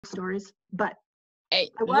stories, but hey,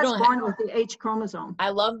 I was born with the H chromosome. I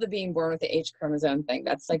love the being born with the H chromosome thing.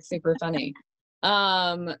 That's like super funny.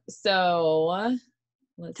 So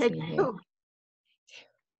let's Take see here. two.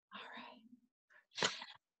 All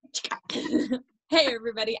right. Hey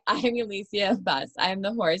everybody, I'm Elysia Buss. I'm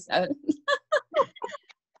the horse. Oh,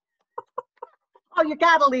 you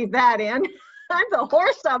gotta leave that in. I'm the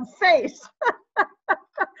horse of face.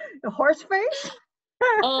 The horse face?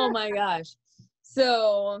 Oh my gosh.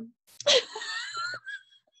 So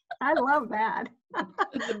I love that.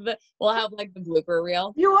 We'll have like the blooper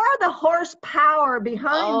reel. You are the horsepower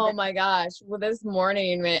behind it. My gosh. Well, this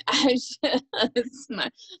morning, man,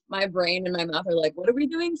 my brain and my mouth are like, what are we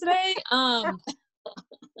doing today? It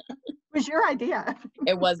was your idea.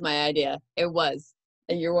 It was my idea. It was.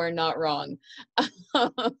 You were not wrong.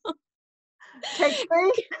 Take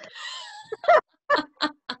three.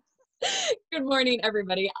 Good morning,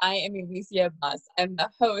 everybody. I am Elysia Buss. I'm the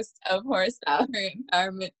host of Horsepower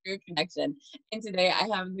Empowerment Through Connection. And today I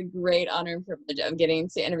have the great honor and privilege of getting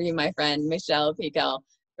to interview my friend, Michele Pickel,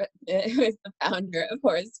 who is the founder of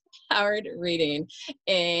Horse-Powered Reading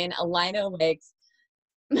in Reno Lakes,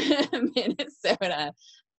 Minnesota.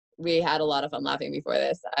 We had a lot of fun laughing before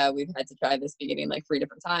this. We've had to try this beginning like 3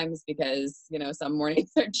 different times because, you know, some mornings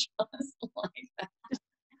are just like that.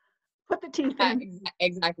 Put the teeth in.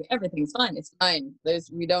 Exactly. Everything's fine. It's fine.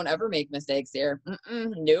 We don't ever make mistakes here.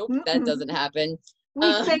 Nope, that doesn't happen.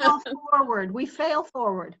 We fail forward. We fail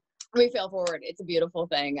forward. We fail forward. It's a beautiful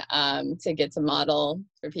thing to get to model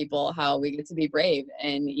for people how we get to be brave.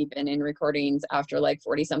 And even in recordings after like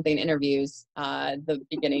 40 something interviews, the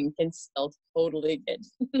beginning can still totally get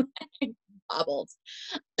bobbled.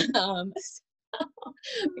 So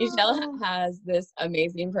Michele has this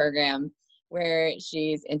amazing program where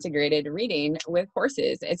she's integrated reading with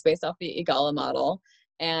horses. It's based off the Igala model.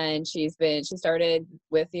 And she started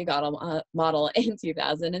with the Igala model in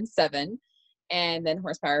 2007 and then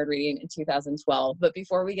horse-powered reading in 2012. But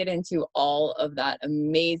before we get into all of that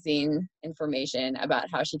amazing information about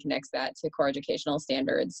how she connects that to core educational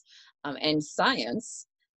standards and science,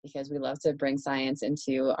 because we love to bring science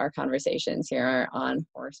into our conversations here on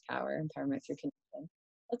Horsepower Empowerment Through Connection,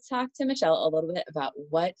 let's talk to Michele a little bit about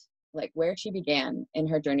where she began in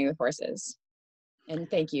her journey with horses. And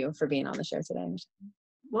thank you for being on the show today, Michele.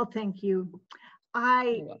 Well, thank you.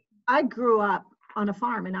 I grew up on a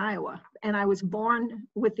farm in Iowa, and I was born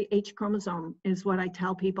with the H chromosome, is what I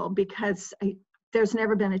tell people, because there's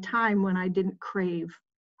never been a time when I didn't crave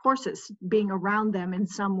horses, being around them in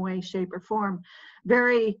some way, shape, or form.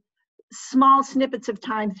 Very small snippets of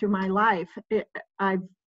time through my life,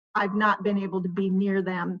 I've not been able to be near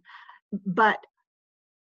them, but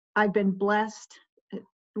I've been blessed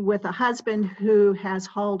with a husband who has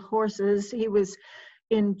hauled horses. He was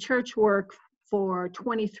in church work for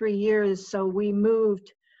 23 years, so we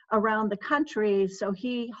moved around the country. So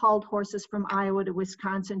he hauled horses from Iowa to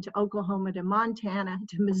Wisconsin to Oklahoma to Montana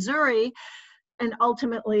to Missouri and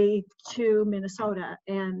ultimately to Minnesota.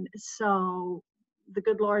 And so the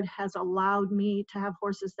good Lord has allowed me to have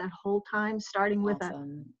horses that whole time, starting with a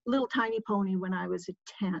little tiny pony when I was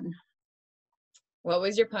 10. What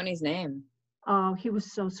was your pony's name? Oh, he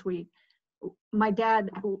was so sweet. My dad,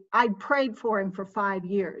 I prayed for him for 5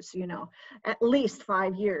 years, at least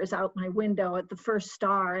 5 years out my window at the first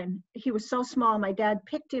star. And he was so small. My dad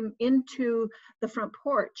picked him into the front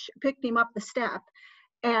porch, picked him up the step.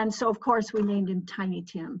 And so, of course, we named him Tiny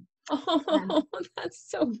Tim. Oh, that's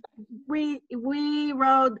so funny.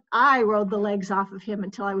 I rode the legs off of him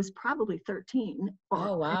until I was probably 13.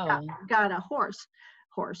 Oh, wow. Got a horse.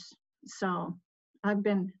 So I've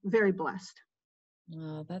been very blessed.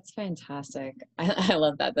 Oh, that's fantastic. I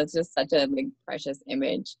love that. That's just such a big, precious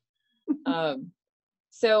image.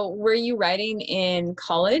 So were you riding in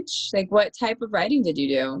college? Like, what type of riding did you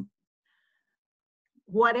do?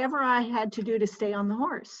 Whatever I had to do to stay on the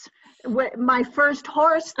horse. My first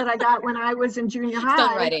horse that I got when I was in junior high.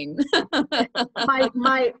 Still riding.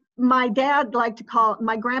 my grandpa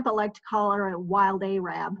liked to call her a wild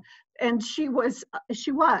Arab. And she was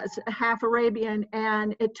a half-Arabian,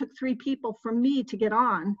 and it took 3 people for me to get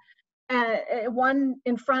on. One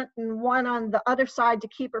in front and one on the other side to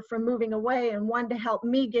keep her from moving away, and one to help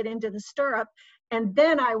me get into the stirrup. And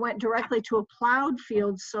then I went directly to a plowed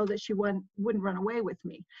field so that she wouldn't run away with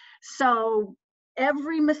me. So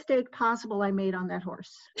every mistake possible I made on that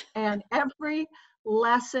horse. And every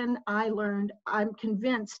lesson I learned, I'm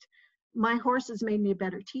convinced my horses made me a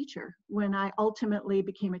better teacher. When I ultimately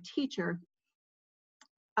became a teacher,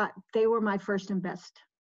 they were my first and best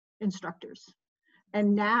instructors.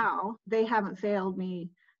 And now they haven't failed me,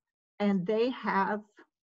 and they have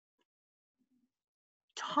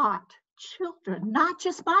taught children, not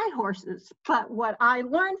just my horses, but what I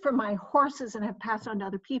learned from my horses and have passed on to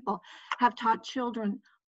other people, have taught children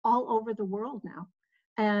all over the world now.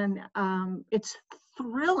 And it's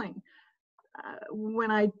thrilling.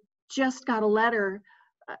 When I just got a letter,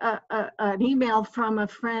 an email from a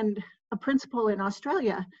friend, a principal in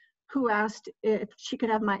Australia, who asked if she could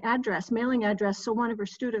have my address, mailing address, so one of her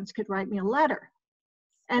students could write me a letter.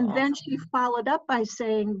 And Awesome. then she followed up by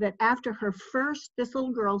saying that after her this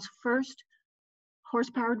little girl's first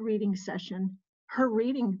horse-powered reading session, her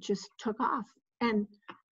reading just took off and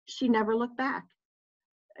she never looked back.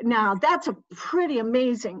 Now, that's a pretty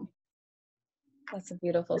amazing. That's a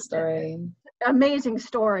beautiful story. Amazing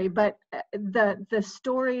story, but the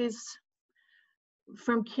stories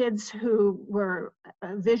from kids who were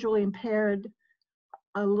visually impaired,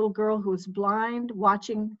 a little girl who was blind,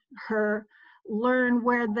 watching her learn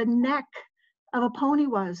where the neck of a pony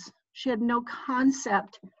was. She had no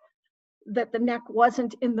concept that the neck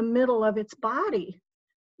wasn't in the middle of its body,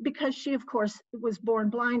 because she, of course, was born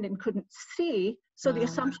blind and couldn't see. So the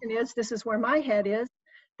assumption is, this is where my head is.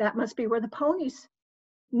 That must be where the pony's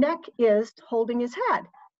neck is, holding his head.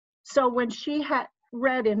 So when she had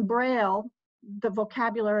read in Braille the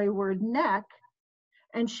vocabulary word neck,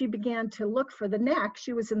 and she began to look for the neck,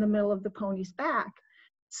 she was in the middle of the pony's back.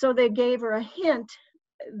 So they gave her a hint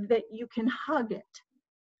that you can hug it.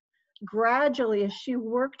 Gradually, as she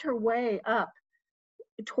worked her way up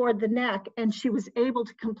toward the neck, and she was able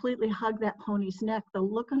to completely hug that pony's neck, the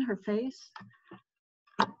look on her face,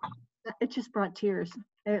 it just brought tears.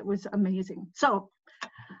 It was amazing. So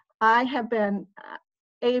I have been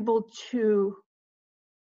able to,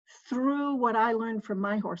 through what I learned from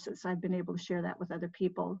my horses, I've been able to share that with other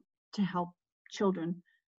people to help children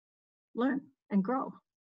learn and grow.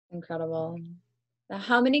 Incredible. Now,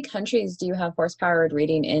 how many countries do you have horse-powered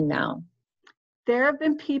reading in now? There have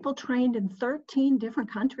been people trained in 13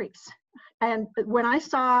 different countries. And when I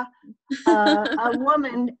saw a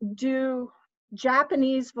woman do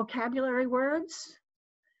Japanese vocabulary words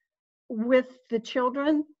with the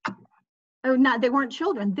children, they weren't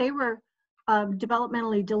children, they were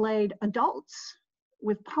developmentally delayed adults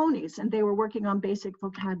with ponies, and they were working on basic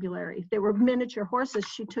vocabulary. They were miniature horses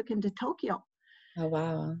she took into Tokyo. Oh,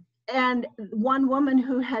 wow. And one woman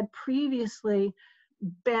who had previously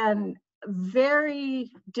been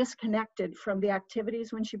very disconnected from the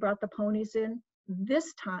activities when she brought the ponies in,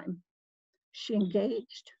 this time she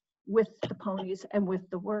engaged with the ponies and with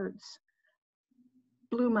the words.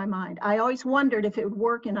 Blew my mind. I always wondered if it would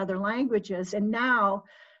work in other languages, and now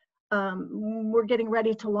we're getting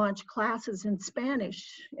ready to launch classes in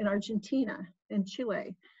Spanish in Argentina, in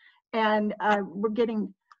Chile, and we're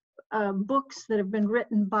getting books that have been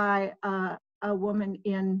written by a woman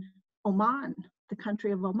in Oman, the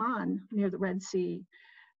country of Oman, near the Red Sea,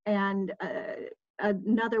 and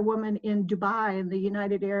another woman in Dubai, in the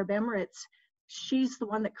United Arab Emirates. She's the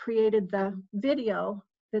one that created the video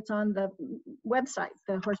that's on the website,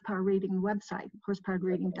 the horsepower reading website,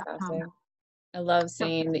 horsepoweredreading.com. I love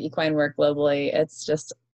seeing the equine work globally. It's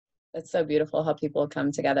so beautiful how people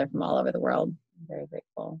come together from all over the world. I'm very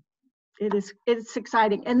grateful. It's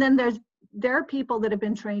exciting. And then there are people that have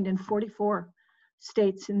been trained in 44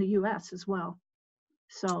 states in the US as well.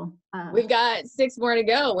 So we've got 6 more to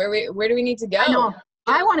go. Where do we need to go? I know.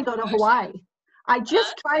 I want to go to Hawaii. I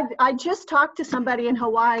just talked to somebody in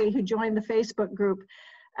Hawaii who joined the Facebook group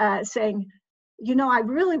saying, you know, I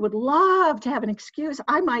really would love to have an excuse.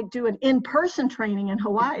 I might do an in-person training in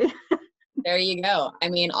Hawaii. There you go. I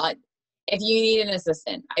mean, if you need an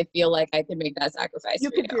assistant, I feel like I could make that sacrifice. You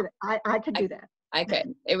could do that. I could do that. I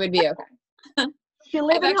could. It would be okay.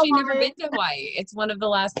 I've actually never been to Hawaii. It's one of the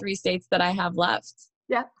last 3 states that I have left.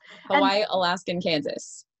 Yeah. Hawaii, Alaska, and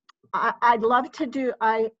Kansas. I'd love to do,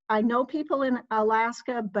 I know people in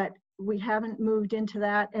Alaska, but we haven't moved into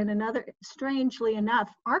that. And strangely enough,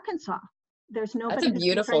 Arkansas. There's nobody. That's a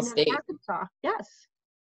beautiful state. Arkansas. Yes.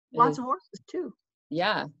 Lots of horses too.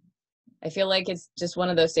 Yeah. I feel like it's just one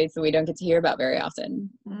of those states that we don't get to hear about very often.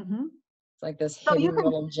 Mm-hmm. It's like this hidden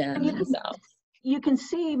little gem in the South. You can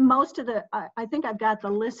see most of I think I've got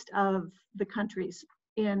the list of the countries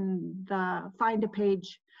in the find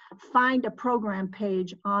a program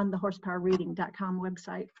page on the horsepowerreading.com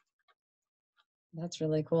website. That's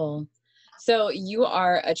really cool. So you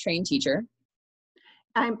are a trained teacher.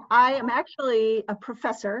 I am actually a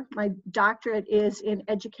professor. My doctorate is in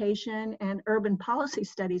education and urban policy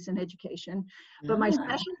studies in education, but my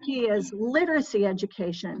specialty is literacy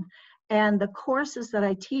education. And the courses that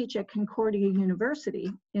I teach at Concordia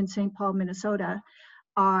University in St. Paul, Minnesota,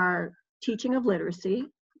 are teaching of literacy,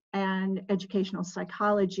 and educational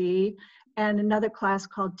psychology, and another class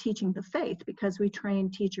called Teaching the Faith, because we train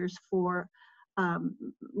teachers for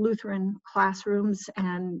Lutheran classrooms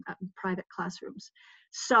and private classrooms.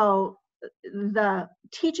 So the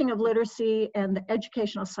teaching of literacy and the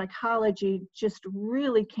educational psychology just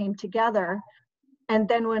really came together. And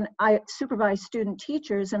then when I supervised student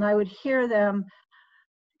teachers, and I would hear them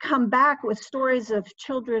come back with stories of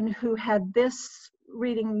children who had this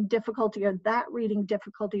reading difficulty or that reading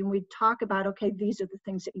difficulty, and we'd talk about, okay, these are the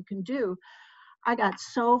things that you can do. I got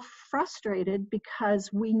so frustrated because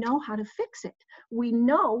we know how to fix it. We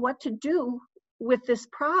know what to do with this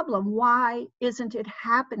problem. Why isn't it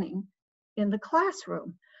happening in the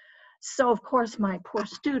classroom? So of course my poor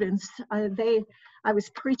students, I was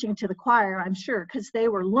preaching to the choir, I'm sure, because they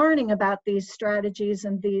were learning about these strategies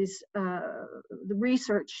and these the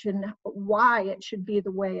research and why it should be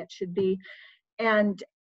the way it should be, and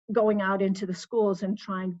going out into the schools and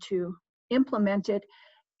trying to implement it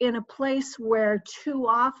in a place where too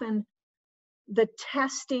often the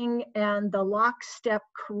testing and the lockstep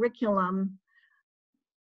curriculum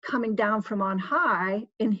coming down from on high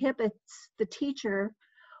inhibits the teacher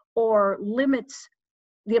or limits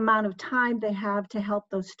the amount of time they have to help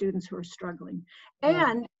those students who are struggling. Yeah.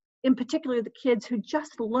 And in particular, the kids who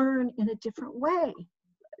just learn in a different way.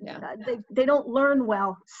 Yeah. They don't learn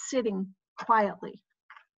well sitting quietly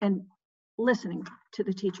and listening to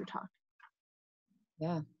the teacher talk.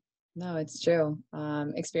 Yeah, no, it's true.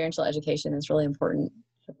 Experiential education is really important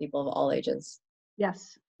for people of all ages.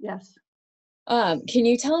 Yes, yes. Can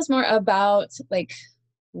you tell us more about like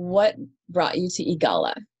what brought you to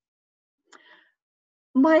Igala?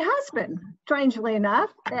 My husband, strangely enough.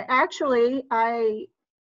 Actually, I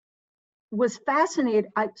was fascinated.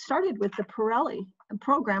 I started with the Pirelli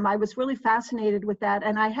program. I was really fascinated with that,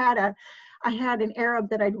 and I had an Arab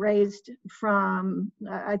that I'd raised from,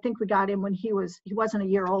 I think we got him when he wasn't a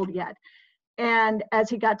year old yet. And as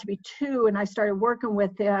he got to be 2 and I started working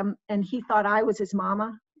with him, and he thought I was his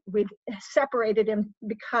mama. We'd separated him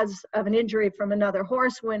because of an injury from another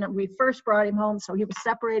horse when we first brought him home. So he was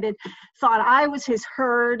separated, thought I was his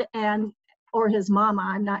herd or his mama,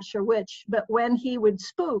 I'm not sure which. But when he would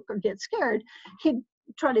spook or get scared, he'd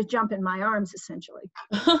try to jump in my arms, essentially.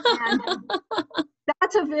 And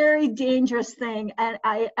that's a very dangerous thing. And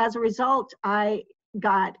as a result, I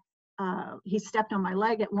got, he stepped on my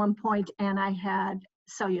leg at one point, and I had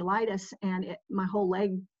cellulitis, and my whole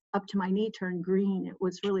leg up to my knee turned green. It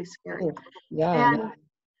was really scary. Yeah. And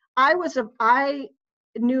I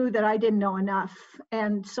knew that I didn't know enough.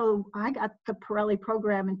 And so I got the Pirelli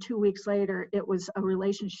program, and 2 weeks later, it was a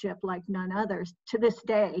relationship like none other. To this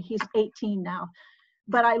day, he's 18 now.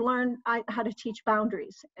 But I learned how to teach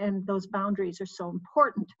boundaries, and those boundaries are so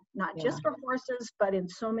important, not just for horses, but in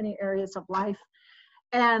so many areas of life.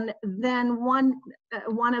 And then one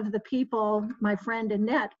of the people, my friend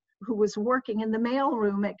Annette, who was working in the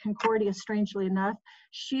mailroom at Concordia, strangely enough,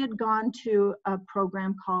 she had gone to a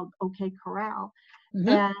program called OK Corral.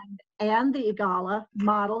 Mm-hmm. And the Igala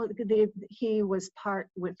model. He was part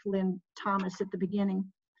with Lynn Thomas at the beginning.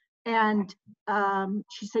 And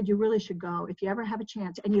she said, you really should go if you ever have a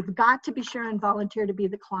chance. And you've got to be sure and volunteer to be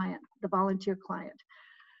the volunteer client.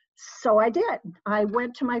 So I did. I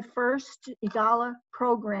went to my first Igala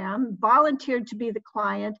program, volunteered to be the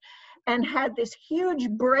client, and had this huge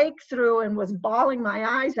breakthrough and was bawling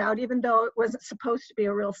my eyes out, even though it wasn't supposed to be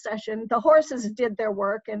a real session. The horses did their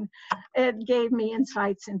work, and it gave me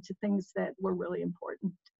insights into things that were really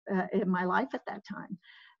important in my life at that time.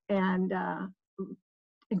 And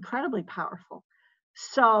incredibly powerful.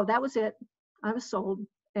 So that was it. I was sold.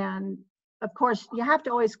 And of course, you have to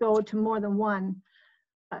always go to more than one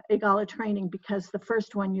Igala training, because the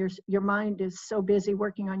first one, your mind is so busy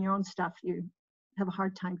working on your own stuff, you have a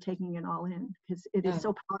hard time taking it all in, because it is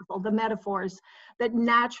so powerful. The metaphors that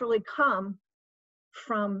naturally come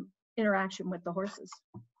from interaction with the horses.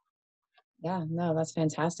 Yeah, no, that's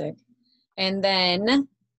fantastic. And then,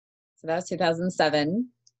 so that was 2007.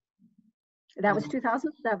 That was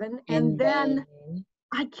 2007. And then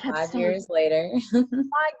I kept 5 years later.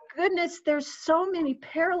 My goodness, there's so many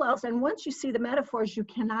parallels. And once you see the metaphors, you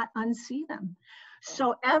cannot unsee them.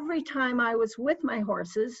 So every time I was with my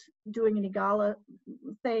horses doing an Igala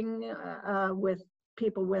thing with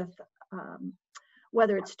people with,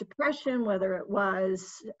 whether it's depression, whether it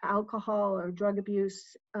was alcohol or drug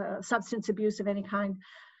abuse, substance abuse of any kind,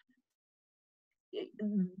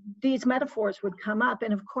 these metaphors would come up.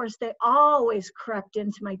 And of course, they always crept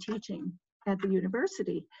into my teaching at the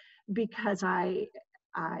university, because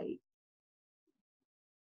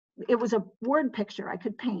it was a word picture I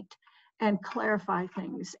could paint. and clarify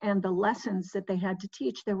things, and the lessons that they had to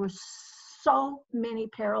teach. There were so many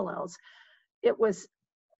parallels. It was,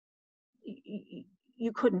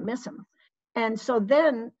 you couldn't miss them. And so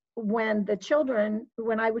then when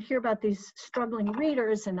I would hear about these struggling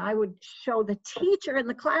readers, and I would show the teacher in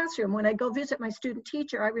the classroom, when I go visit my student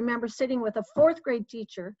teacher, I remember sitting with a 4th grade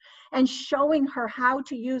teacher and showing her how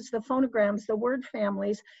to use the phonograms, the word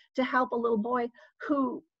families, to help a little boy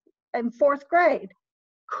who in 4th grade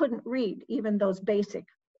couldn't read even those basic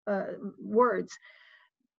words.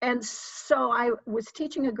 And so I was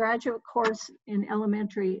teaching a graduate course in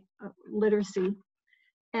elementary literacy,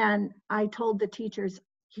 and I told the teachers,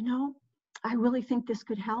 you know, I really think this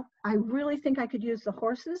could help. I really think I could use the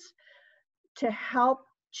horses to help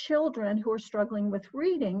children who are struggling with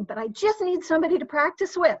reading, but I just need somebody to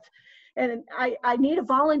practice with. And I need a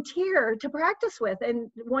volunteer to practice with. And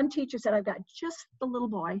one teacher said, I've got just the little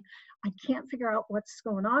boy. I can't figure out what's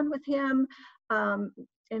going on with him. And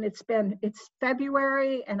it's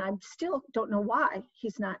February, and I still don't know why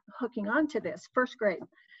he's not hooking on to this. 1st grade.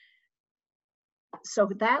 So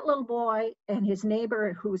that little boy and his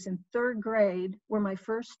neighbor, who was in 3rd grade, were my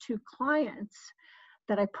first 2 clients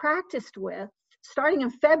that I practiced with. Starting in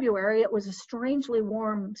February, it was a strangely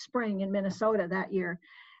warm spring in Minnesota that year.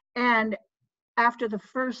 And after the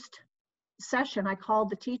first session, I called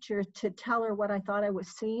the teacher to tell her what I thought I was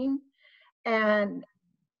seeing. And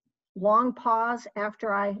long pause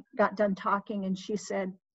after I got done talking, and she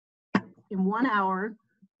said, in 1 hour,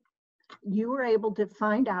 you were able to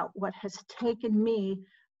find out what has taken me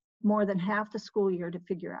more than half the school year to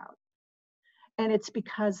figure out. And it's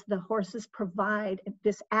because the horses provide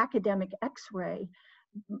this academic X-ray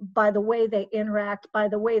by the way they interact, by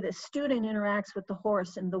the way the student interacts with the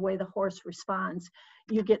horse, and the way the horse responds.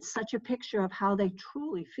 You get such a picture of how they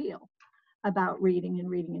truly feel about reading and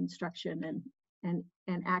reading instruction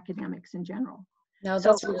and academics in general. No,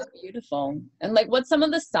 that's really beautiful. And like, what's some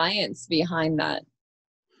of the science behind that?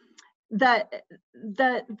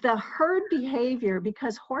 The herd behavior,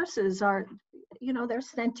 because horses are, you know, they're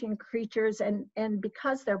sentient creatures, and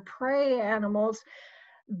because they're prey animals,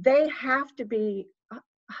 they have to be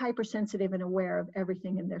hypersensitive and aware of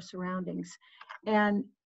everything in their surroundings. And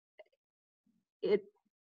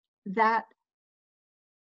that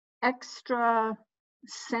extra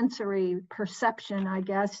sensory perception, I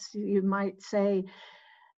guess you might say,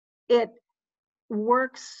 it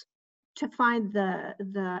works to find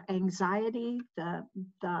the anxiety,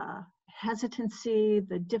 the hesitancy,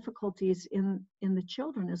 the difficulties in the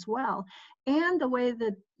children as well, and the way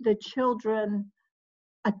that the children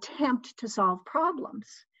attempt to solve problems.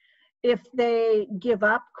 If they give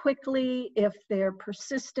up quickly, if they're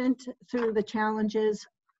persistent through the challenges,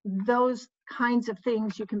 those kinds of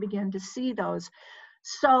things, you can begin to see those.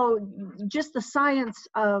 So just the science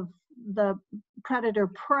of the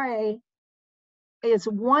predator-prey is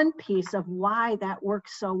one piece of why that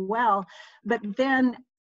works so well. But then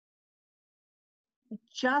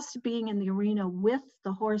just being in the arena with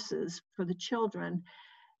the horses for the children,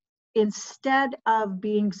 instead of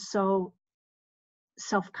being so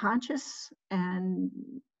self-conscious and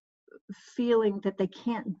feeling that they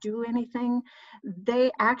can't do anything,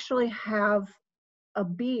 they actually have a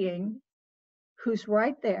being who's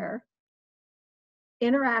right there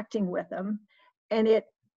interacting with them, and it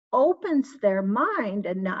opens their mind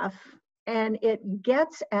enough, and it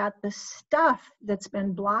gets at the stuff that's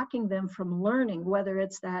been blocking them from learning, whether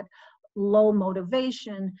it's that low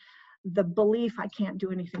motivation, the belief I can't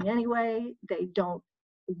do anything anyway, they don't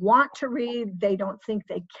want to read, they don't think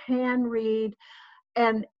they can read,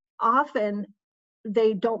 and often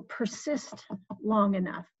they don't persist long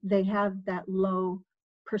enough. They have that low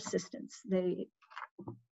persistence. They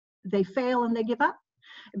fail and they give up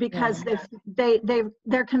because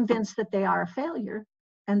they're convinced that they are a failure,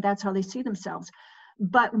 and that's how they see themselves.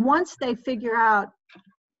 But once they figure out,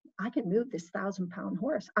 I can move this 1,000-pound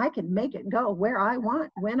horse, I can make it go where I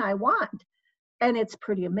want, when I want, and it's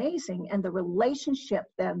pretty amazing. And the relationship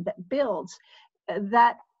then that builds,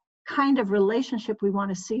 that kind of relationship we want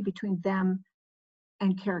to see between them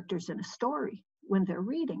and characters in a story when they're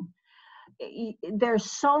reading. There's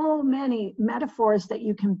so many metaphors that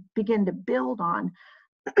you can begin to build on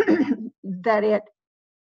that it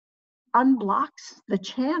unblocks the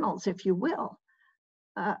channels, if you will,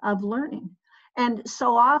 of learning. And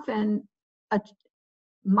so often,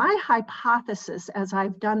 my hypothesis, as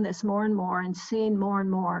I've done this more and more and seen more and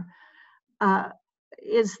more,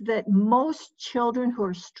 is that most children who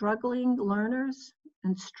are struggling learners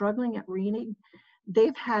and struggling at reading,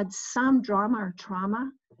 they've had some drama or trauma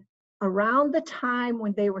around the time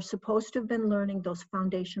when they were supposed to have been learning those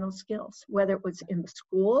foundational skills, whether it was in the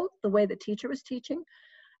school, the way the teacher was teaching,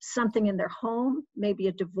 something in their home, maybe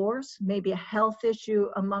a divorce, maybe a health issue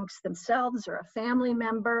amongst themselves or a family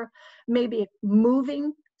member, maybe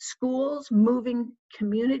moving schools, moving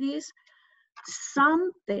communities.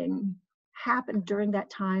 Something happened during that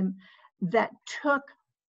time that took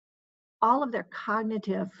all of their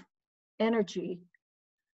cognitive energy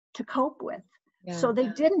to cope with. Yeah. So they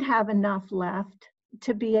didn't have enough left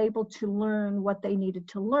to be able to learn what they needed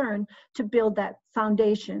to learn to build that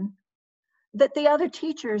foundation that the other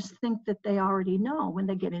teachers think that they already know when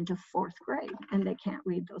they get into 4th grade and they can't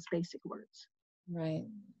read those basic words. Right.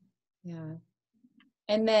 Yeah.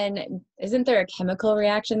 And then isn't there a chemical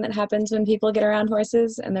reaction that happens when people get around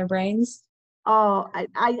horses and their brains? Oh,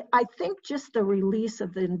 I think just the release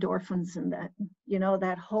of the endorphins and that, you know,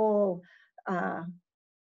 that whole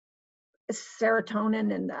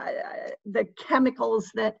serotonin and the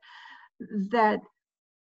chemicals that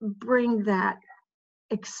bring that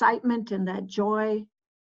excitement and that joy,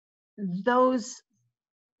 those,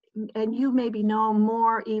 and you maybe know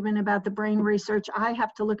more even about the brain research. I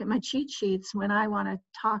have to look at my cheat sheets when I want to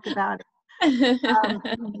talk about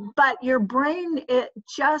it. But your brain, it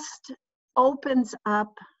just opens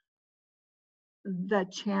up the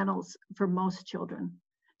channels for most children.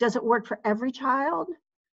 Does it work for every child?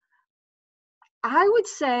 I would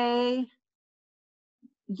say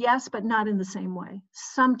yes, but not in the same way.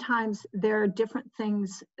 Sometimes there are different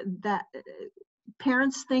things that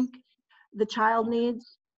parents think the child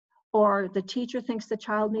needs or the teacher thinks the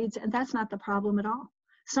child needs, and that's not the problem at all.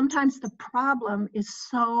 Sometimes the problem is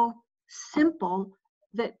so simple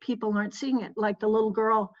that people aren't seeing it. Like the little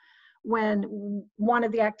girl, when one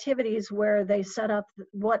of the activities where they set up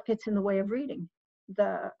what gets in the way of reading,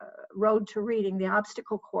 the road to reading, the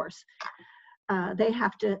obstacle course, they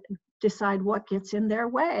have to decide what gets in their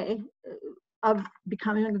way of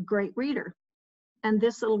becoming a great reader. And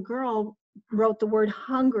this little girl wrote the word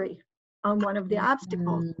hungry on one of the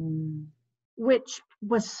obstacles, which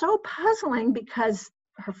was so puzzling because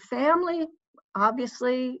her family,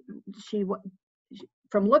 obviously,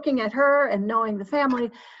 from looking at her and knowing the family,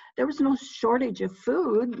 there was no shortage of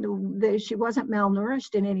food. She wasn't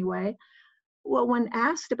malnourished in any way. Well, when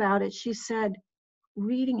asked about it, she said,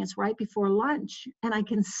 reading is right before lunch and I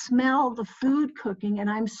can smell the food cooking and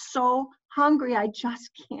I'm so hungry, I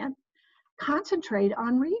just can't concentrate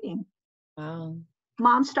on reading. Wow.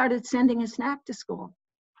 Mom started sending a snack to school.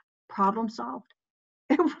 Problem solved.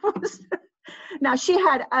 Now she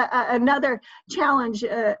had another challenge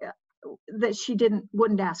that she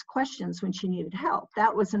wouldn't ask questions when she needed help.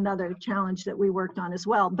 That was another challenge that we worked on as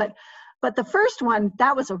well. But the first one,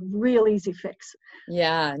 that was a real easy fix.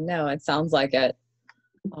 Yeah, no, it sounds like it.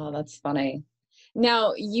 Oh, that's funny.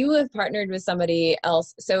 Now, you have partnered with somebody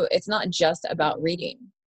else, so it's not just about reading,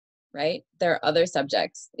 right? There are other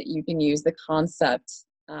subjects that you can use the concept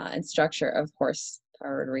and structure of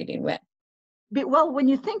horse-powered reading with. Well, when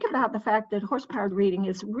you think about the fact that horse-powered reading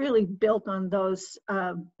is really built on those,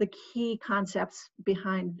 the key concepts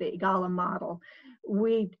behind the IGALA model,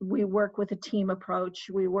 we work with a team approach.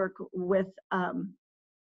 We work with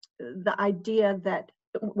the idea that,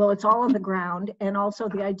 well, it's all on the ground, and also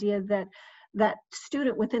the idea that that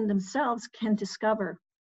student within themselves can discover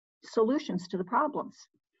solutions to the problems.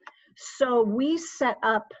 So we set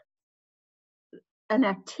up an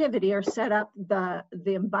activity or set up the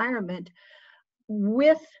environment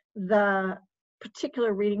with the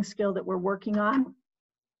particular reading skill that we're working on,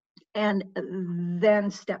 and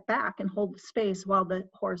then step back and hold the space while the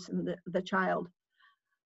horse and the child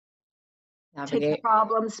take the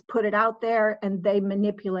problems, put it out there, and they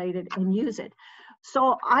manipulate it and use it.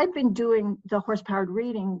 So I've been doing the horse-powered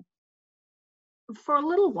reading for a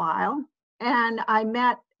little while, and I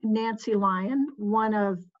met Nancy Lyon,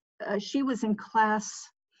 she was in class,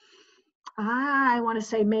 I want to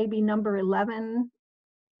say maybe number 11.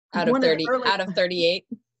 Out of 30, out of 38?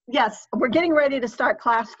 Yes, we're getting ready to start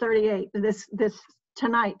class 38 this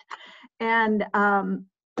tonight. And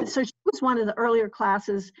so she was one of the earlier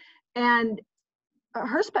classes, and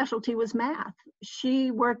her specialty was math. She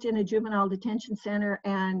worked in a juvenile detention center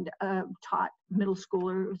and taught middle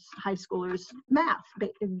schoolers, high schoolers math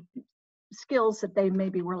skills that they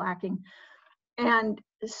maybe were lacking. And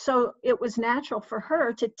so it was natural for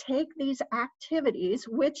her to take these activities,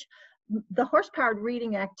 which the horse-powered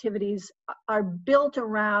reading activities are built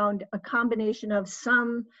around a combination of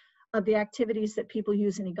some of the activities that people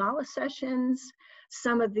use in IGALA sessions,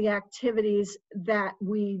 some of the activities that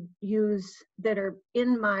we use that are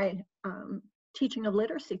in my teaching of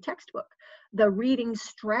literacy textbook, the reading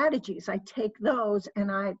strategies. I take those and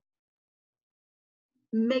I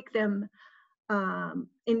make them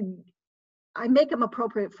I make them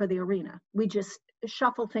appropriate for the arena. We just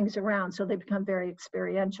shuffle things around so they become very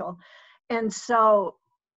experiential. And so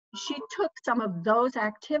she took some of those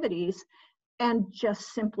activities and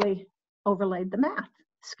just simply overlaid the math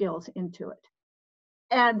skills into it.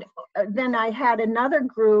 And then I had another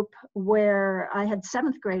group where I had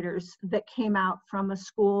 7th graders that came out from a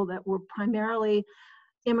school that were primarily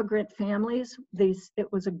immigrant families.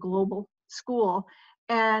 It was a global school,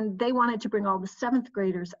 and they wanted to bring all the 7th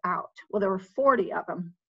graders out. Well, there were 40 of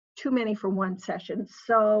them, too many for one session.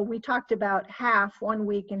 So we talked about half one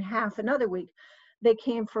week and half another week. They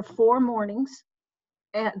came for 4 mornings,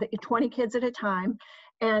 at 20 kids at a time.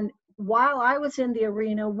 And while I was in the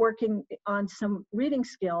arena working on some reading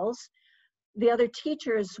skills, the other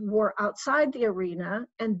teachers were outside the arena,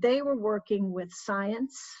 and they were working with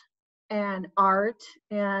science and art,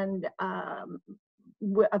 and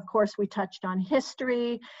of course we touched on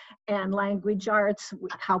history and language arts,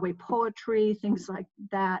 cowboy poetry, things like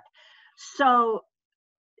that. So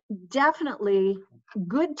definitely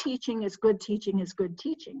good teaching is good teaching is good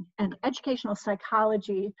teaching. And educational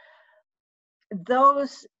psychology,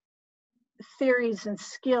 those theories and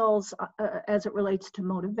skills as it relates to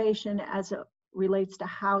motivation, as it relates to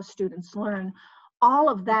how students learn, all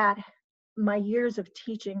of that, my years of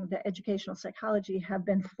teaching the educational psychology have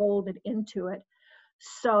been folded into it.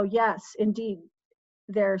 So yes, indeed,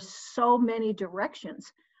 there's so many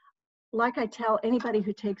directions. Like I tell anybody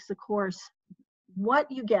who takes the course, what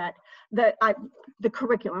you get, the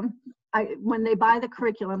curriculum, when they buy the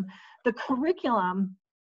curriculum,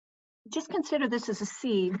 just consider this as a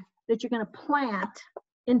seed that you're going to plant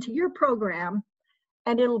into your program,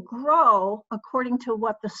 and it'll grow according to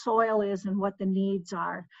what the soil is and what the needs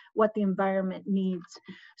are, what the environment needs.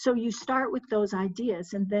 So you start with those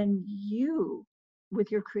ideas, and then you,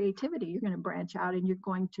 with your creativity, you're going to branch out, and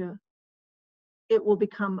it will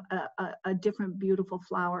become a different beautiful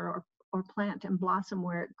flower or plant and blossom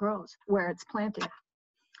where it grows, where it's planted.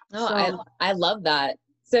 Oh, so, I love that.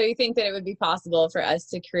 So you think that it would be possible for us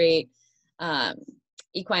to create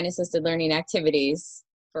equine assisted learning activities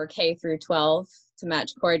for K through 12 to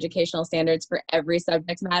match core educational standards for every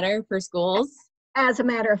subject matter for schools? As a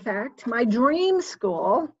matter of fact, my dream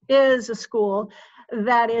school is a school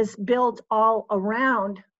that is built all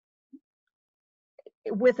around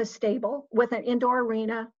with a stable, with an indoor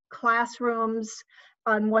arena, classrooms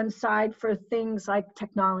on one side for things like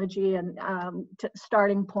technology and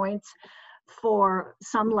starting points for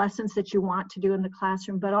some lessons that you want to do in the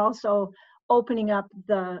classroom, but also opening up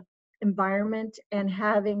the environment and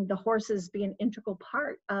having the horses be an integral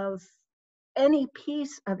part of any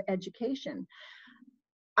piece of education.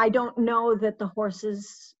 I don't know that the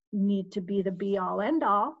horses need to be the be all end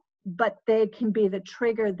all, but they can be the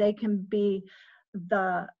trigger. They can be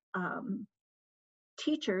the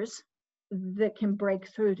teachers that can break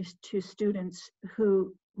through to students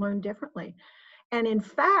who learn differently. And in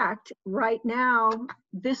fact, right now,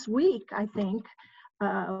 this week, I think,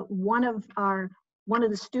 one of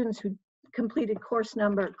the students who completed class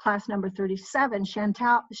number 37,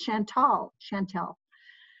 Chantal,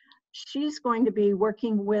 she's going to be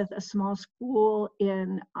working with a small school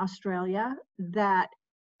in Australia that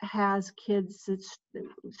has kids that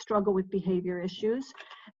struggle with behavior issues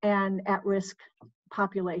and at-risk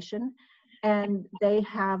population. And they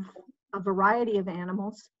have a variety of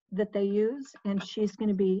animals that they use, and she's going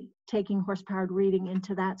to be taking horse-powered reading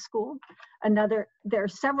into that school. There are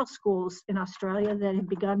several schools in Australia that have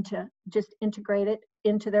begun to just integrate it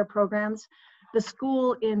into their programs. The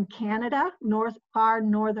school in Canada,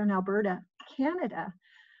 northern Alberta, Canada,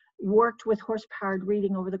 worked with horse-powered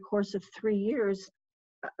reading over the course of 3 years,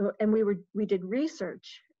 and we did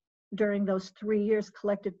research during those 3 years,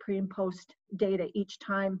 collected pre and post data each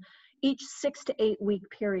 6 to 8 week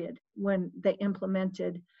period when they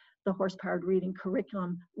implemented the horse-powered reading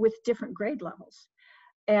curriculum with different grade levels.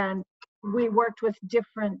 And we worked with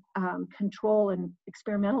different control and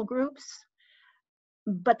experimental groups,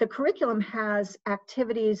 but the curriculum has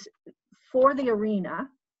activities for the arena,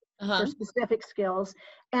 for specific skills,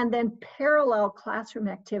 and then parallel classroom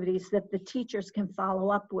activities that the teachers can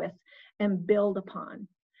follow up with and build upon.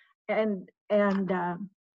 And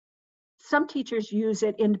some teachers use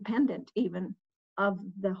it independent even of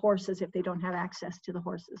the horses if they don't have access to the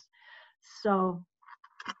horses. So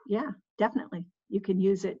yeah, definitely you can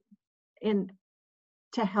use it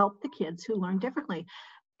to help the kids who learn differently.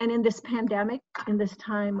 And in this pandemic, in this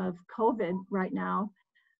time of COVID right now,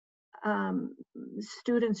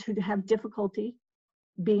 students who have difficulty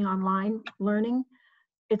being online learning,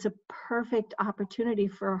 it's a perfect opportunity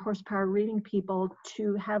for horsepower reading people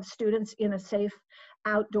to have students in a safe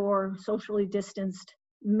outdoor, socially distanced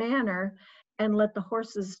manner, and let the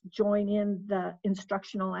horses join in the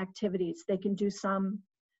instructional activities. They can do some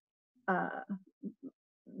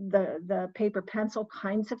the paper pencil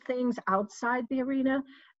kinds of things outside the arena,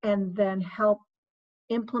 and then help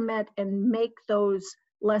implement and make those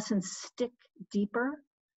lessons stick deeper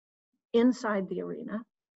inside the arena.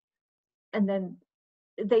 And then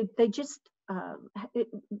they just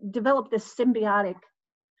develop this symbiotic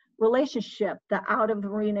relationship, the out of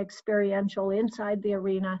arena experiential inside the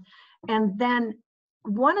arena. And then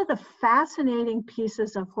one of the fascinating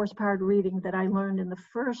pieces of horse-powered reading that I learned in the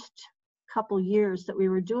first couple years that we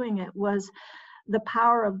were doing it was the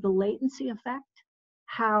power of the latency effect,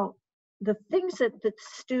 how the things that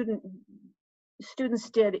students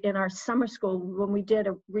did in our summer school, when we did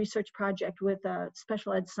a research project with a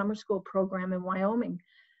special ed summer school program in Wyoming,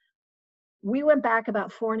 we went back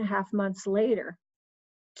about 4.5 months later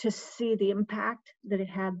to see the impact that it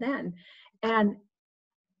had then. And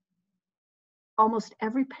almost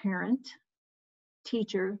every parent,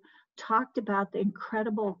 teacher talked about the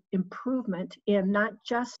incredible improvement in not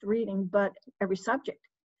just reading, but every subject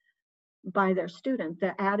by their student,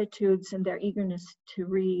 their attitudes and their eagerness to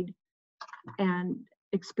read and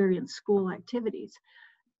experience school activities.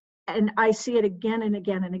 And I see it again and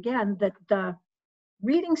again and again, that the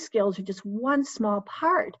reading skills are just one small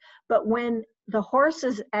part, but when the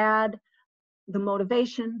horses add the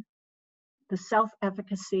motivation, the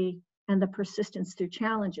self-efficacy, and the persistence through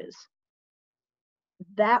challenges,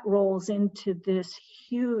 that rolls into this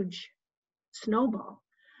huge snowball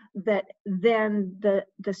that then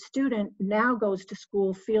the student now goes to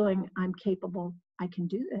school feeling, I'm capable, I can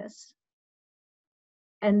do this.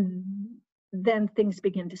 And then things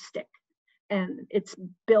begin to stick. And it's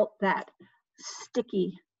built that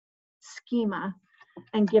sticky schema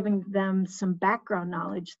and giving them some background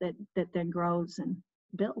knowledge that then grows and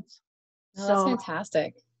builds. Oh, that's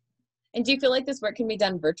fantastic. And do you feel like this work can be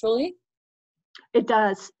done virtually? It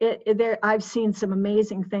does. I've seen some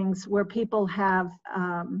amazing things where people have,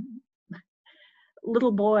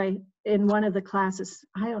 little boy in one of the classes,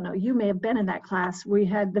 I don't know, you may have been in that class, we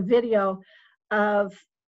had the video of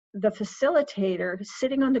the facilitator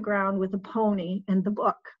sitting on the ground with a pony and the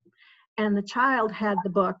book. And the child had the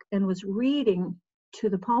book and was reading to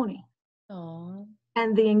the pony. Aww.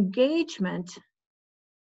 And the engagement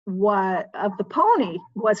of the pony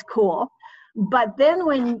was cool. But then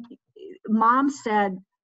when mom said,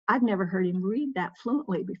 I've never heard him read that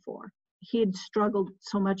fluently before. He had struggled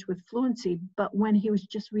so much with fluency, but when he was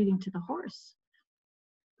just reading to the horse,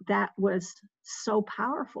 that was so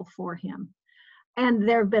powerful for him. And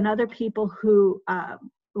there have been other people who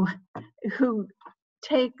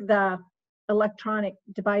take the electronic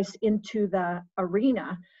device into the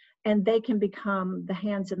arena, and they can become the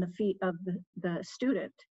hands and the feet of the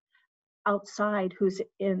student outside who's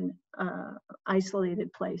in an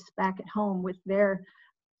isolated place back at home with their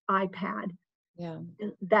iPad. Yeah.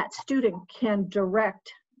 That student can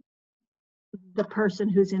direct the person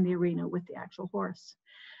who's in the arena with the actual horse.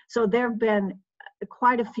 So there have been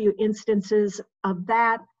quite a few instances of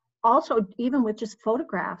that. Also, even with just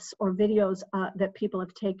photographs or videos that people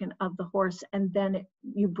have taken of the horse, and then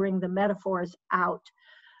you bring the metaphors out.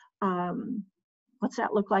 What's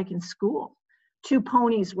that look like in school? Two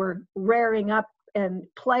ponies were rearing up and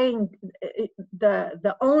playing.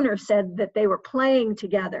 The owner said that they were playing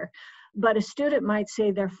together, but a student might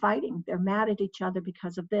say they're fighting. They're mad at each other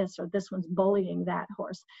because of this, or this one's bullying that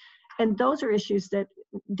horse. And those are issues that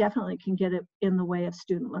definitely can get in the way of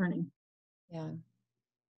student learning. Yeah.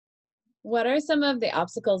 What are some of the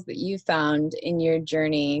obstacles that you found in your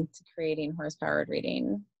journey to creating horse-powered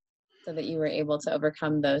reading so that you were able to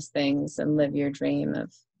overcome those things and live your dream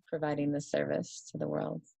of providing this service to the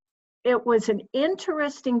world? It was an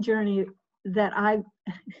interesting journey that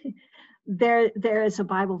there is a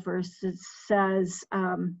Bible verse that says,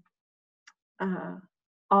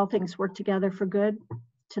 all things work together for good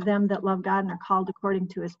to them that love God and are called according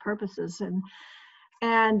to his purposes.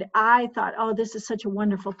 And I thought, oh, this is such a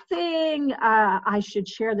wonderful thing. I should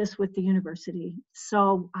share this with the university.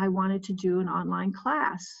 So I wanted to do an online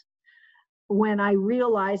class. When I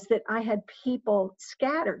realized that I had people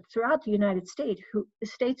scattered throughout the United States who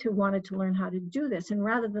wanted to learn how to do this, and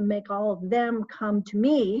rather than make all of them come to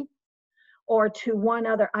me or to one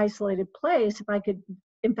other isolated place, if I could,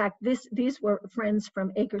 in fact, these were friends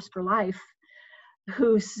from Acres for Life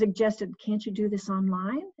who suggested, can't you do this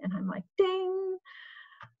online? And I'm like, ding.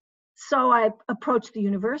 So I approached the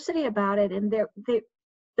university about it, and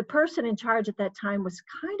the person in charge at that time was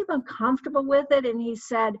kind of uncomfortable with it, and he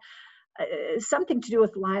said, something to do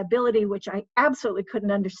with liability, which I absolutely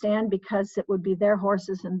couldn't understand because it would be their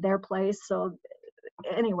horses in their place. So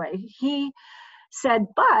anyway, he said,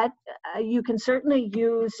 but you can certainly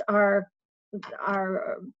use our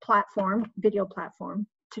platform, video platform,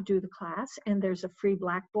 to do the class, and there's a free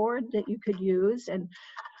blackboard that you could use. And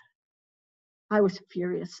I was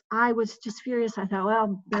furious. I was just furious. I thought,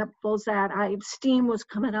 well, that blows that. Steam was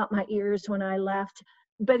coming out my ears when I left.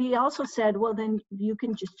 But he also said, well, then you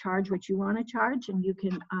can just charge what you want to charge, and you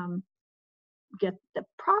can get the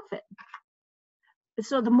profit.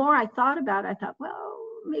 So the more I thought about it, I thought, well,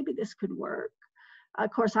 maybe this could work.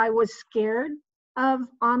 Of course, I was scared of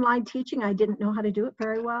online teaching. I didn't know how to do it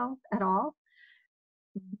very well at all.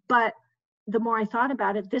 But the more I thought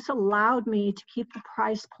about it, this allowed me to keep the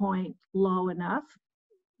price point low enough,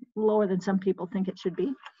 lower than some people think it should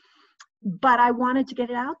be. But I wanted to get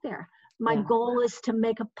it out there. My goal is to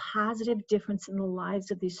make a positive difference in the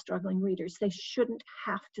lives of these struggling readers. They shouldn't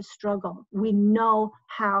have to struggle. We know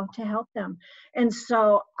how to help them. And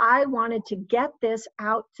so I wanted to get this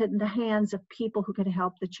out to the hands of people who could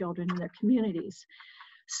help the children in their communities.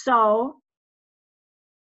 So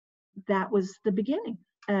that was the beginning,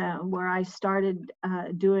 where I started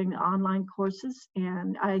doing online courses.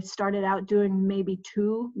 And I started out doing maybe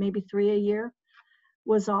 2, maybe 3 a year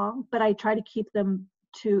was all. But I try to keep them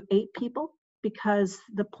to 8 people, because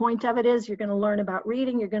the point of it is you're going to learn about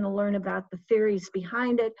reading, you're going to learn about the theories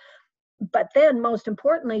behind it, but then most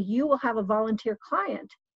importantly, you will have a volunteer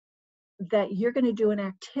client that you're going to do an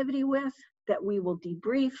activity with, that we will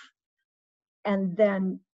debrief, and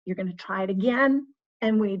then you're going to try it again,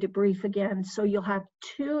 and we debrief again. So you'll have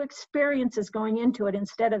 2 experiences going into it,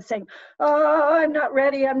 instead of saying, oh, I'm not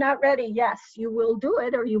ready. Yes, you will do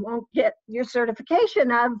it, or you won't get your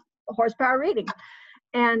certification of horsepower reading.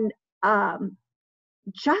 And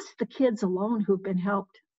just the kids alone who've been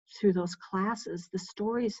helped through those classes, the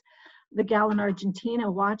stories, the gal in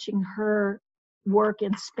Argentina, watching her work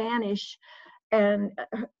in Spanish, and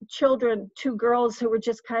children, 2 girls who were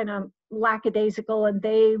just kind of lackadaisical, and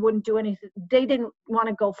they wouldn't do anything. They didn't want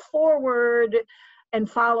to go forward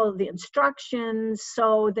and follow the instructions,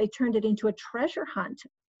 so they turned it into a treasure hunt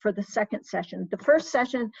for the second session. The first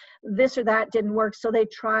session, this or that didn't work, so they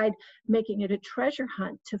tried making it a treasure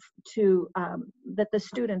hunt to that the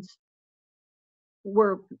students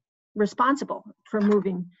were responsible for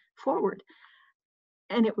moving forward.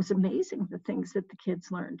 And it was amazing, the things that the kids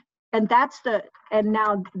learned. And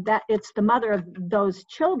now that it's the mother of those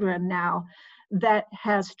children now that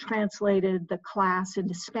has translated the class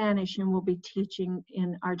into Spanish, and will be teaching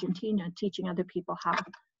in Argentina, teaching other people how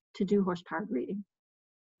to do horsepower reading.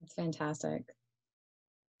 It's fantastic.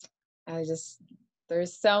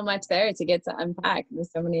 There's so much there to get to unpack.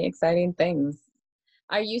 There's so many exciting things.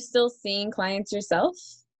 Are you still seeing clients yourself?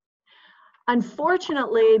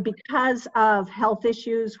 Unfortunately, because of health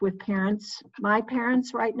issues with parents, my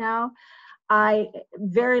parents right now,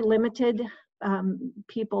 very limited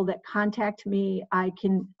people that contact me. I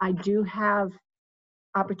do have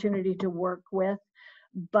opportunity to work with,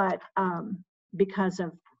 but because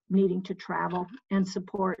of needing to travel and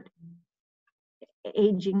support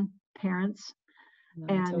aging parents.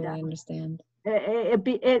 No, I totally understand.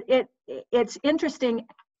 It's interesting,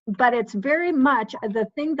 but it's very much the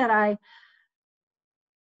thing that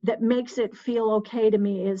makes it feel okay to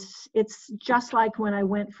me is it's just like when I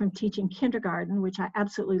went from teaching kindergarten, which I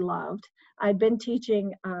absolutely loved. I'd been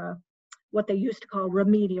teaching what they used to call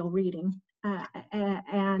remedial reading.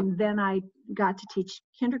 And then I got to teach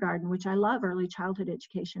kindergarten, which I love, early childhood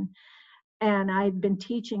education. And I've been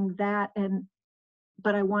teaching that,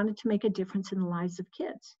 but I wanted to make a difference in the lives of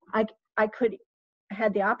kids. I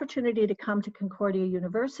had the opportunity to come to Concordia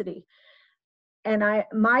University. And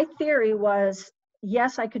my theory was,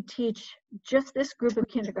 yes, I could teach just this group of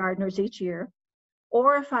kindergartners each year,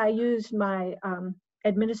 or if I used my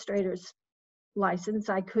administrator's license,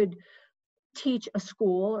 I could teach a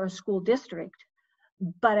school or a school district.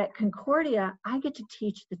 But at Concordia, I get to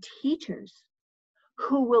teach the teachers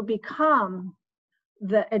who will become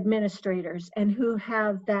the administrators and who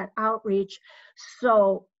have that outreach.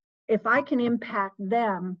 So if I can impact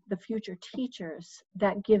them, the future teachers,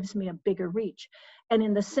 that gives me a bigger reach. And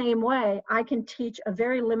in the same way, I can teach a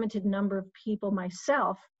very limited number of people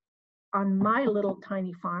myself on my little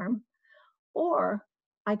tiny farm, or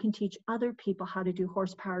I can teach other people how to do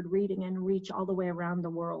horse-powered reading and reach all the way around the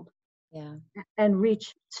world. Yeah. And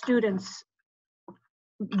reach students,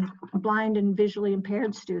 blind and visually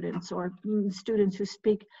impaired students, or students who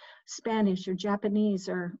speak Spanish or Japanese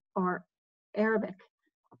or Arabic.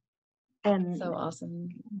 And so awesome.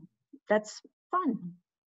 That's fun.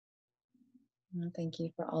 Well, thank you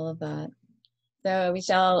for all of that. So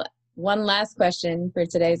Michele, one last question for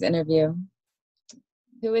today's interview.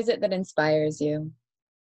 Who is it that inspires you?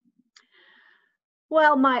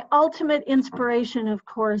 Well, my ultimate inspiration, of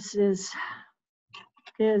course, is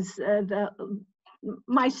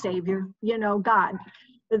my Savior, God,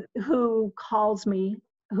 who calls me,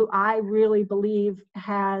 who I really believe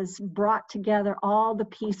has brought together all the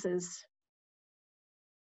pieces,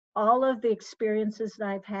 all of the experiences that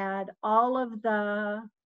I've had, all of the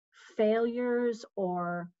failures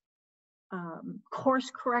or course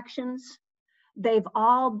corrections. They've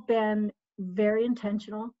all been very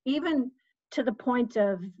intentional, even to the point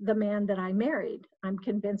of the man that I married. I'm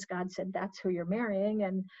convinced God said, that's who you're marrying.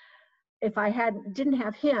 And if I didn't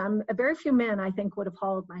have him, very few men, I think, would have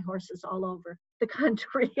hauled my horses all over the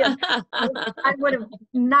country. And I would have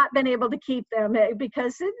not been able to keep them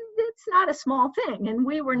because it's not a small thing. And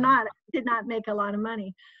we did not make a lot of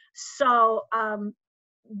money. So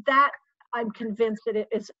that I'm convinced that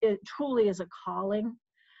it truly is a calling.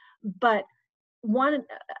 But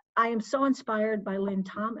I am so inspired by Lynn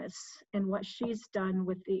Thomas and what she's done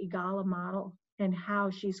with the Igala model and how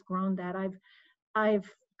she's grown that.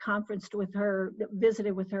 I've conferenced with her,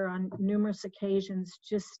 visited with her on numerous occasions.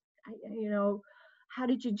 Just, how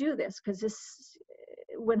did you do this? Because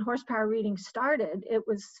when horsepower reading started, it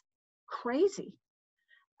was crazy.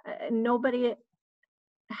 Nobody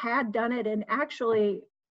had done it, and actually,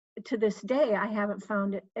 to this day, I haven't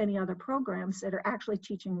found any other programs that are actually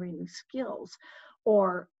teaching reading skills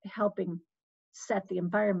or helping set the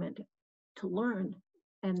environment to learn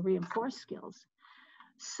and reinforce skills.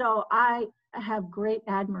 So I have great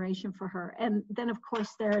admiration for her. And then, of course,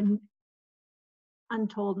 there are an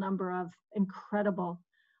untold number of incredible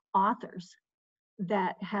authors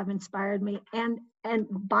that have inspired me. And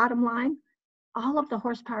bottom line, all of the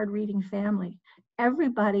horse-powered reading family,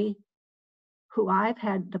 everybody who I've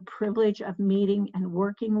had the privilege of meeting and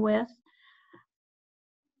working with,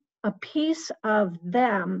 a piece of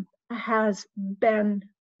them has been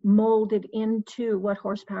molded into what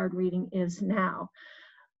horse-powered reading is now.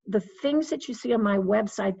 The things that you see on my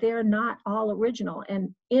website, they're not all original.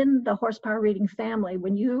 And in the horsepower reading family,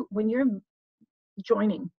 when you're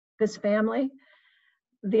joining this family,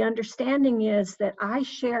 the understanding is that I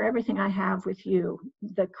share everything I have with you.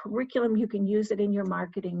 The curriculum, you can use it in your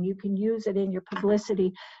marketing, you can use it in your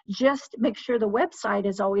publicity. Just make sure the website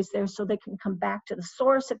is always there so they can come back to the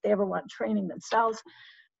source if they ever want training themselves.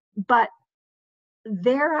 But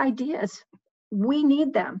their ideas, we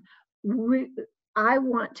need them. I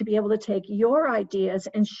want to be able to take your ideas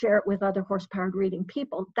and share it with other horse-powered reading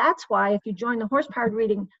people. That's why if you join the horse-powered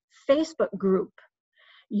reading Facebook group,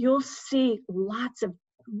 you'll see lots of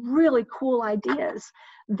really cool ideas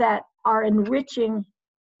that are enriching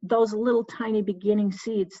those little tiny beginning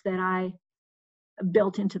seeds that I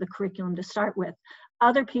built into the curriculum to start with.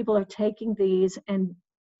 Other people are taking these and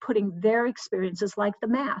putting their experiences, like the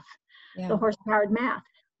math, the horse-powered math,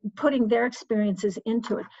 putting their experiences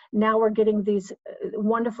into it. Now we're getting these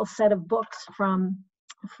wonderful set of books from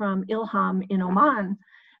Ilham in Oman,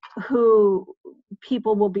 who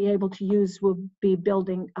people will be able to use, will be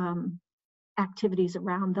building activities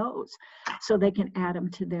around those so they can add them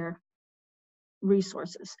to their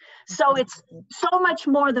resources. So it's so much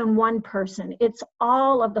more than one person. It's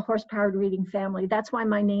all of the horse-powered reading family. That's why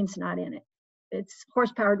my name's not in it. It's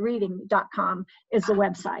horsepoweredreading.com is the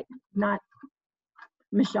website, not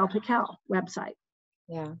Michele Pickel website.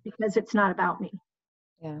 Yeah. Because it's not about me.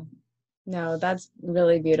 Yeah. No, that's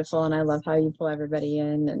really beautiful. And I love how you pull everybody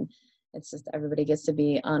in, and it's just everybody gets to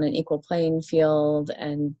be on an equal playing field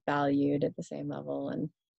and valued at the same level. And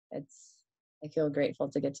I feel grateful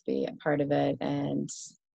to get to be a part of it, and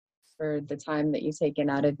for the time that you've taken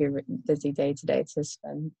out of your busy day today to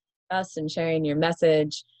spend with us and sharing your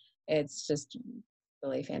message. It's just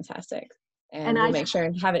really fantastic. And we'll make sure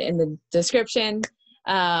and have it in the description,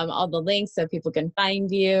 all the links so people can find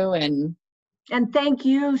you. And thank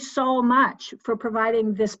you so much for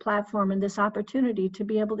providing this platform and this opportunity to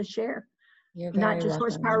be able to share not just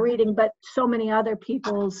horsepower reading, but so many other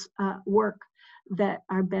people's work that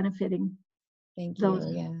are benefiting. Thank you.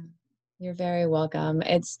 Yeah, you're very welcome.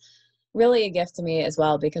 It's really a gift to me as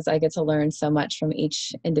well, because I get to learn so much from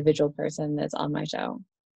each individual person that's on my show.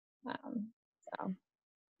 So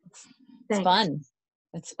it's fun.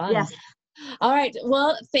 It's fun. Yes. All right.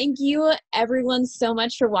 Well, thank you everyone so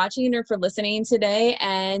much for watching or for listening today.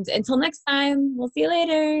 And until next time, we'll see you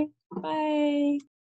later. Bye.